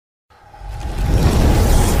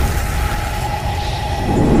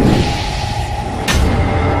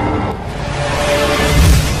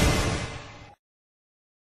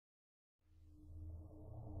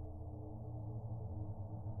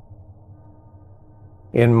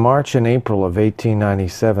In March and April of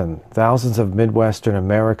 1897, thousands of Midwestern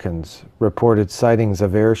Americans reported sightings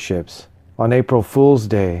of airships. On April Fool's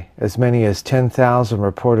Day, as many as 10,000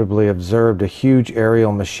 reportedly observed a huge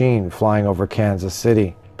aerial machine flying over Kansas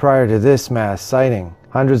City. Prior to this mass sighting,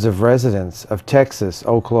 hundreds of residents of Texas,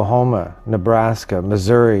 Oklahoma, Nebraska,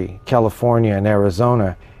 Missouri, California, and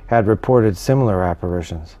Arizona had reported similar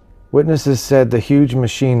apparitions. Witnesses said the huge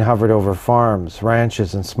machine hovered over farms,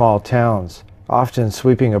 ranches, and small towns, often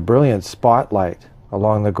sweeping a brilliant spotlight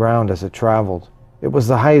along the ground as it traveled. It was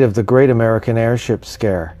the height of the Great American Airship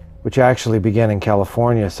Scare, which actually began in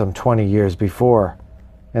California some 20 years before,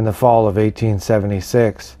 in the fall of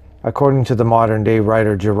 1876. According to the modern-day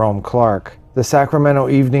writer Jerome Clark, the Sacramento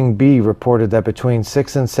Evening Bee reported that between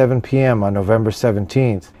 6 and 7 p.m. on November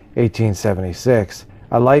 17, 1876,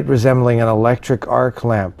 a light resembling an electric arc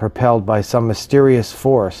lamp propelled by some mysterious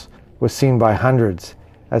force was seen by hundreds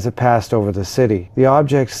as it passed over the city. The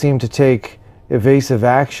object seemed to take evasive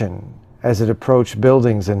action as it approached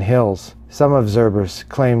buildings and hills. Some observers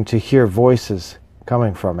claimed to hear voices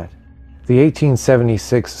coming from it. The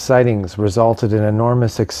 1876 sightings resulted in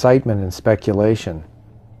enormous excitement and speculation.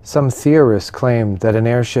 Some theorists claimed that an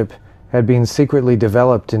airship had been secretly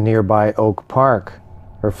developed in nearby Oak Park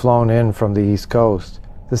or flown in from the East Coast.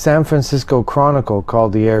 The San Francisco Chronicle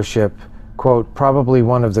called the airship, quote, probably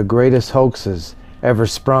one of the greatest hoaxes ever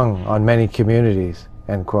sprung on many communities,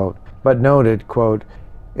 end quote, but noted, quote,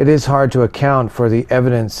 it is hard to account for the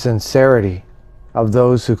evident sincerity of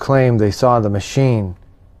those who claim they saw the machine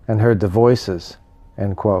and heard the voices,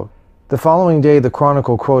 end quote. The following day, the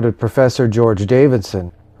Chronicle quoted Professor George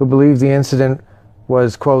Davidson, who believed the incident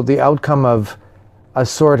was, quote, the outcome of a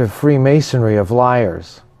sort of Freemasonry of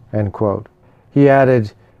liars, end quote. He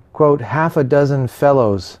added, quote, half a dozen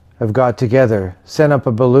fellows have got together, sent up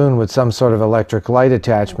a balloon with some sort of electric light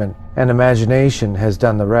attachment, and imagination has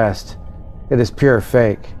done the rest. It is pure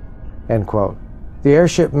fake, end quote. The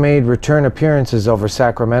airship made return appearances over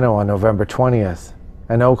Sacramento on November 20th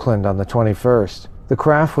and Oakland on the 21st. The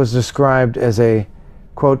craft was described as a,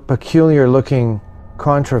 quote, peculiar-looking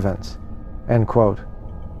contrivance, end quote,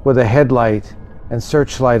 with a headlight and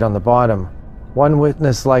searchlight on the bottom. One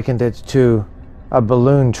witness likened it to a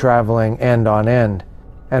balloon traveling end on end,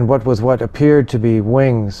 and what appeared to be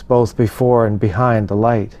wings both before and behind the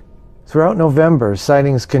light. Throughout November,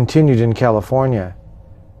 sightings continued in California.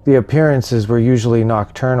 The appearances were usually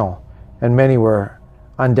nocturnal, and many were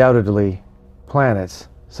undoubtedly planets,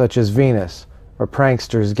 such as Venus, or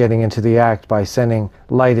pranksters getting into the act by sending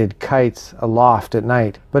lighted kites aloft at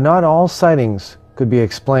night. But not all sightings could be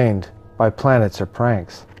explained by planets or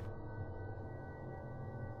pranks.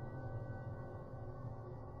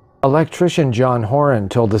 Electrician John Horan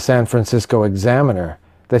told the San Francisco Examiner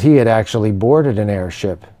that he had actually boarded an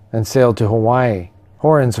airship and sailed to Hawaii.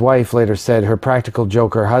 Horan's wife later said her practical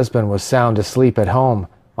joker husband was sound asleep at home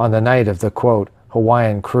on the night of the, quote,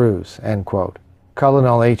 Hawaiian cruise, end quote.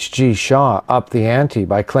 Colonel H.G. Shaw upped the ante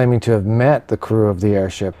by claiming to have met the crew of the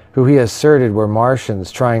airship, who he asserted were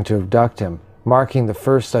Martians trying to abduct him, marking the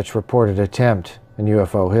first such reported attempt in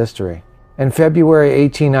UFO history. In February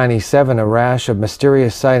 1897, a rash of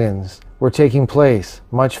mysterious sightings were taking place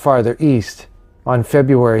much farther east. On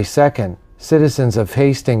February 2nd, citizens of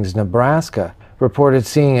Hastings, Nebraska, reported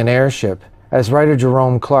seeing an airship. As writer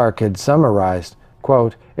Jerome Clark had summarized,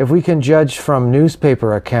 quote, if we can judge from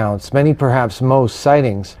newspaper accounts, many, perhaps most,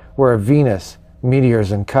 sightings were of Venus,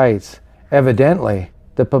 meteors, and kites. Evidently,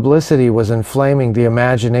 the publicity was inflaming the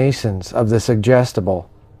imaginations of the suggestible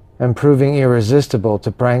and proving irresistible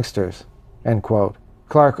to pranksters, end quote.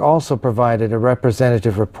 Clark also provided a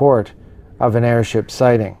representative report of an airship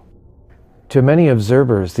sighting. To many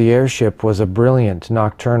observers, the airship was a brilliant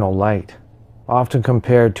nocturnal light, often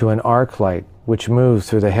compared to an arc light which moves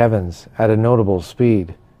through the heavens at a notable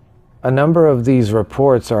speed. A number of these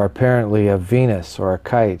reports are apparently of Venus or a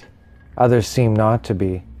kite. Others seem not to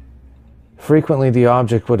be. Frequently the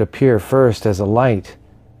object would appear first as a light,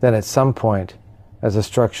 then at some point as a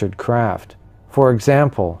structured craft. For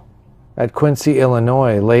example, at Quincy,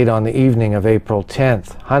 Illinois, late on the evening of April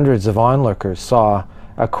 10th, hundreds of onlookers saw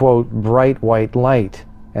a, quote, bright white light,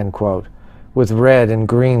 end quote, with red and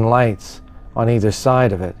green lights on either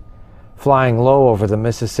side of it, flying low over the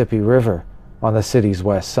Mississippi River on the city's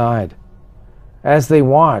west side. As they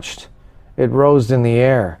watched, it rose in the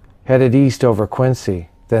air, headed east over Quincy,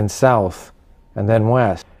 then south, and then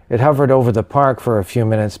west. It hovered over the park for a few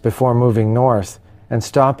minutes before moving north and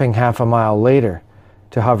stopping half a mile later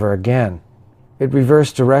to hover again. It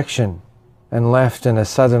reversed direction and left in a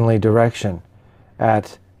southerly direction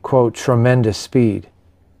at, quote, tremendous speed.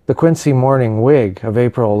 The Quincy Morning Whig of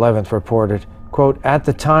April 11th reported, Quote, "At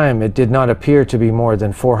the time, it did not appear to be more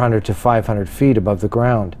than 400 to 500 feet above the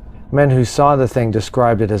ground. Men who saw the thing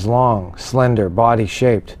described it as long, slender,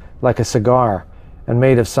 body-shaped, like a cigar, and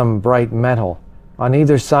made of some bright metal. On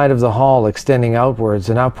either side of the hull, extending outwards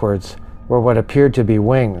and upwards, were what appeared to be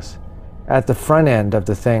wings. At the front end of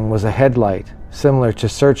the thing was a headlight, similar to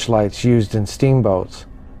searchlights used in steamboats."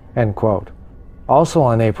 End quote. Also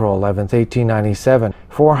on April 11, 1897,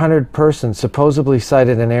 400 persons supposedly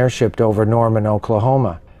sighted an airship over Norman,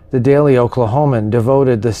 Oklahoma. The Daily Oklahoman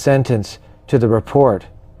devoted the sentence to the report.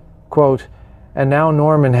 Quote, "And now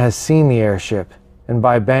Norman has seen the airship, and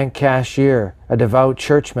by bank cashier, a devout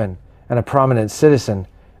churchman, and a prominent citizen,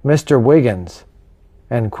 Mr. Wiggins."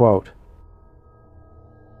 End quote.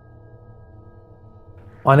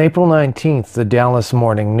 On April 19th, the Dallas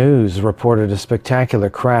Morning News reported a spectacular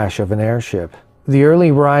crash of an airship. The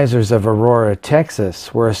early risers of Aurora,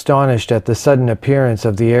 Texas, were astonished at the sudden appearance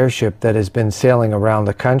of the airship that has been sailing around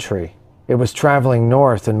the country. It was traveling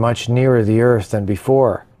north and much nearer the Earth than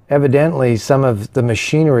before. Evidently, some of the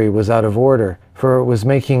machinery was out of order, for it was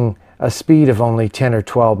making a speed of only 10 or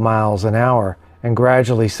 12 miles an hour and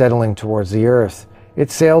gradually settling towards the Earth.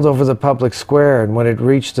 It sailed over the public square, and when it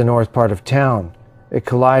reached the north part of town, it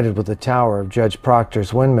collided with the tower of Judge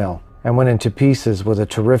Proctor's windmill and went into pieces with a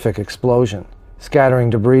terrific explosion, scattering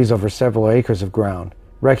debris over several acres of ground,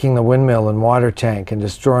 wrecking the windmill and water tank and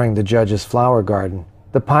destroying the judge's flower garden.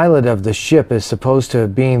 The pilot of the ship is supposed to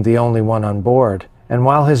have been the only one on board, and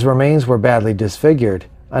while his remains were badly disfigured,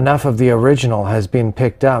 enough of the original has been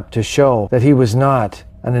picked up to show that he was not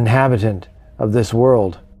an inhabitant of this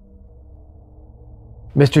world.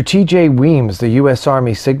 Mr. T.J. Weems, the U.S.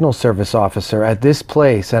 Army Signal Service officer at this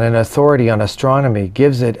place and an authority on astronomy,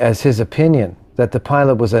 gives it as his opinion that the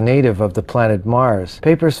pilot was a native of the planet Mars.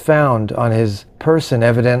 Papers found on his person,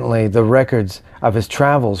 evidently the records of his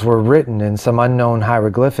travels, were written in some unknown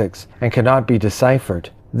hieroglyphics and cannot be deciphered.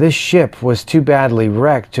 This ship was too badly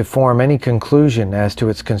wrecked to form any conclusion as to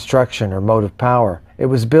its construction or motive power. It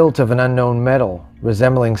was built of an unknown metal,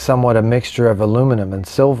 resembling somewhat a mixture of aluminum and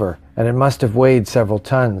silver, and it must have weighed several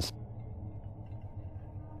tons.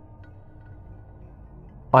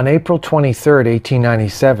 On April 23,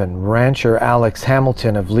 1897, rancher Alex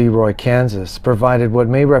Hamilton of Leroy, Kansas, provided what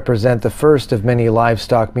may represent the first of many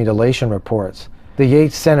livestock mutilation reports. The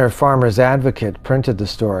Yates Center Farmers Advocate printed the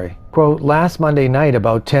story. Quote, "Last Monday night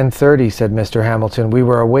about 10:30, said Mr. Hamilton, we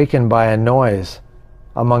were awakened by a noise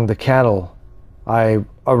among the cattle. I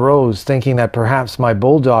arose thinking that perhaps my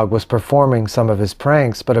bulldog was performing some of his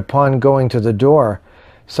pranks, but upon going to the door,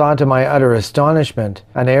 saw to my utter astonishment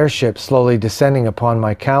an airship slowly descending upon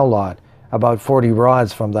my cow lot about 40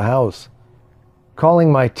 rods from the house.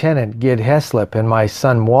 Calling my tenant Gid Heslip and my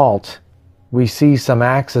son Walt, we seized some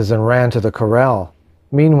axes and ran to the corral.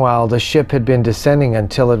 Meanwhile, the ship had been descending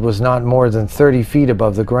until it was not more than 30 feet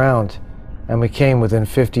above the ground, and we came within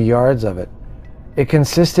 50 yards of it. It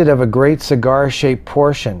consisted of a great cigar-shaped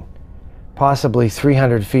portion, possibly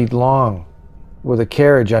 300 feet long, with a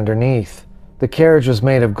carriage underneath. The carriage was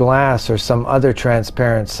made of glass or some other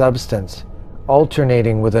transparent substance,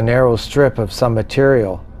 alternating with a narrow strip of some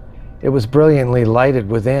material. It was brilliantly lighted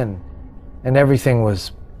within, and everything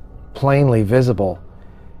was plainly visible.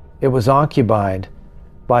 It was occupied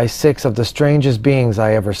by 6 of the strangest beings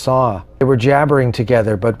I ever saw. They were jabbering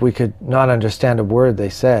together, but we could not understand a word they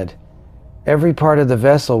said. Every part of the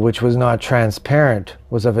vessel which was not transparent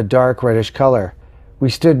was of a dark reddish color. We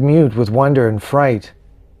stood mute with wonder and fright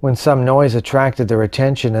when some noise attracted their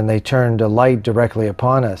attention and they turned a light directly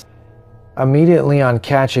upon us. Immediately on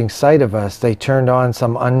catching sight of us, they turned on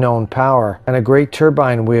some unknown power, and a great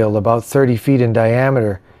turbine wheel about 30 feet in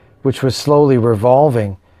diameter, which was slowly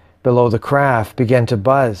revolving below the craft, began to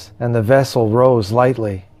buzz, and the vessel rose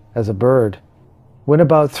lightly as a bird. When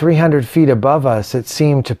about 300 feet above us, it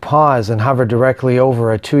seemed to pause and hover directly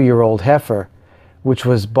over a 2-year-old heifer, which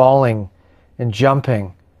was bawling and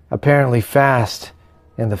jumping, apparently fast,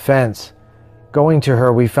 in the fence. Going to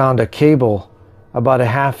her, we found a cable about a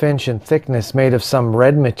 ½ inch in thickness made of some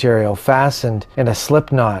red material fastened in a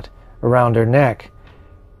slip knot around her neck,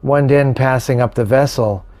 one end passing up the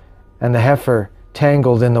vessel, and the heifer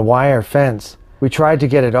tangled in the wire fence. We tried to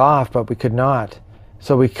get it off, but we could not,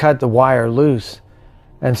 so we cut the wire loose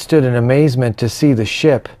and stood in amazement to see the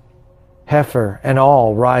ship, heifer and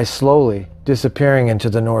all, rise slowly, disappearing into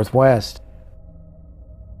the northwest.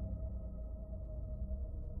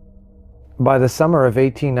 By the summer of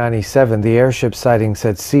 1897, the airship sightings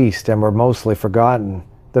had ceased and were mostly forgotten.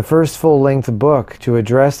 The first full-length book to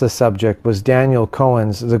address the subject was Daniel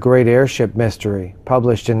Cohen's The Great Airship Mystery,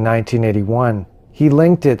 published in 1981. He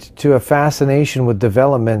linked it to a fascination with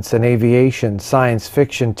developments in aviation, science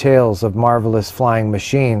fiction tales of marvelous flying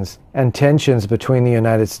machines, and tensions between the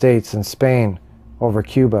United States and Spain over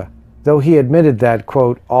Cuba. Though he admitted that,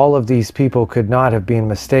 quote, all of these people could not have been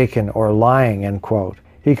mistaken or lying, end quote,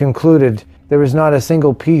 he concluded there is not a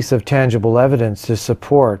single piece of tangible evidence to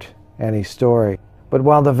support any story. But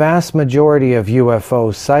while the vast majority of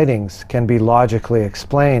UFO sightings can be logically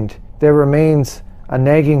explained, there remains a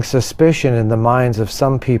nagging suspicion in the minds of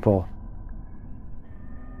some people